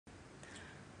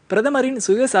பிரதமரின்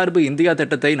சுயசார்பு இந்தியா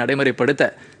திட்டத்தை நடைமுறைப்படுத்த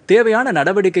தேவையான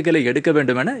நடவடிக்கைகளை எடுக்க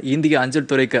வேண்டும் என இந்திய அஞ்சல்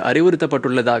துறைக்கு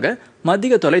அறிவுறுத்தப்பட்டுள்ளதாக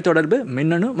மத்திய தொலைத்தொடர்பு,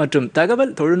 மின்னணு மற்றும்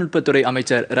தகவல் தொழில்நுட்பத்துறை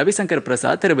அமைச்சர் ரவிசங்கர்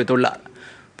பிரசாத் தெரிவித்துள்ளார்.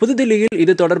 புதுதில்லியில்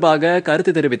இது தொடர்பாக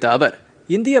கருத்து தெரிவித்த அவர்,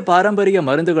 இந்திய பாரம்பரிய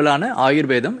மருந்துகளான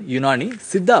ஆயுர்வேதம், யுனானி,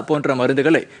 சித்தா போன்ற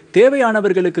மருந்துகளை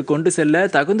தேவையானவர்களுக்கு கொண்டு செல்ல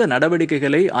தகுந்த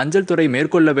நடவடிக்கைகளை அஞ்சல் துறை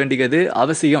மேற்கொள்ள வேண்டியது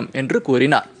அவசியம் என்று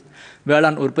கூறினார்.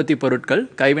 வேளாண் உற்பத்தி பொருட்கள்,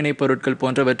 கைவினைப் பொருட்கள்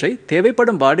போன்றவற்றை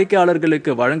தேவைப்படும்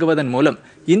வாடிக்கையாளர்களுக்கு வழங்குவதன் மூலம்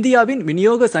இந்தியாவின்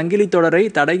விநியோக சங்கிலி தொடரை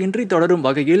தடையின்றி தொடரும்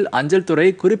வகையில் அஞ்சல் துறை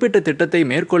குறிப்பிட்ட திட்டத்தை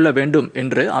மேற்கொள்ள வேண்டும்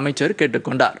என்று அமைச்சர்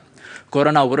கேட்டுக்கொண்டார்.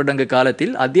 கொரோனா ஊரடங்கு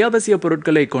காலத்தில் அத்தியாவசிய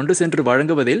பொருட்களை கொண்டு சென்று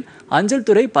வழங்குவதில் அஞ்சல்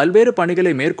துறை பல்வேறு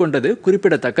பணிகளை மேற்கொண்டது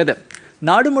குறிப்பிடத்தக்கது.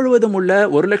 நாடு முழுவதும் உள்ள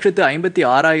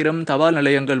 1,56,000 தபால்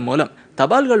நிலையங்கள் மூலம்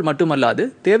தபால்கள் மட்டுமல்லாது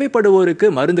தேவைப்படுவோருக்கு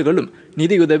மருந்துகளும்,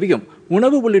 நிதியுதவியும்,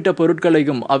 உணவு உள்ளிட்ட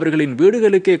பொருட்களையும் அவர்களின்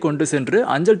வீடுகளுக்கே கொண்டு சென்று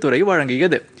அஞ்சல் துறை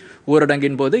வழங்கியது.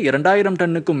 ஊரடங்கின் போது 2,000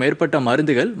 டன்னுக்கும் மேற்பட்ட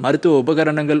மருந்துகள், மருத்துவ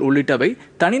உபகரணங்கள் உள்ளிட்டவை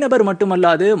தனிநபர்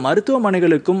மட்டுமல்லாது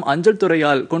மருத்துவமனைகளுக்கும் அஞ்சல்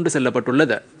துறையால் கொண்டு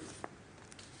செல்லப்பட்டுள்ளது.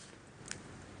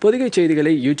 பொதிகை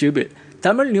செய்திகளை யூடியூபில்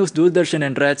தமிழ் நியூஸ் தூர்தர்ஷன்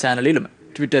என்ற சேனலிலும்,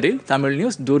 ட்விட்டரில் Tamil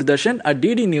news Doordarshan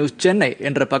 @DD News Chennai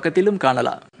என்ற பக்கத்திலும்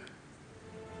காணலாம்.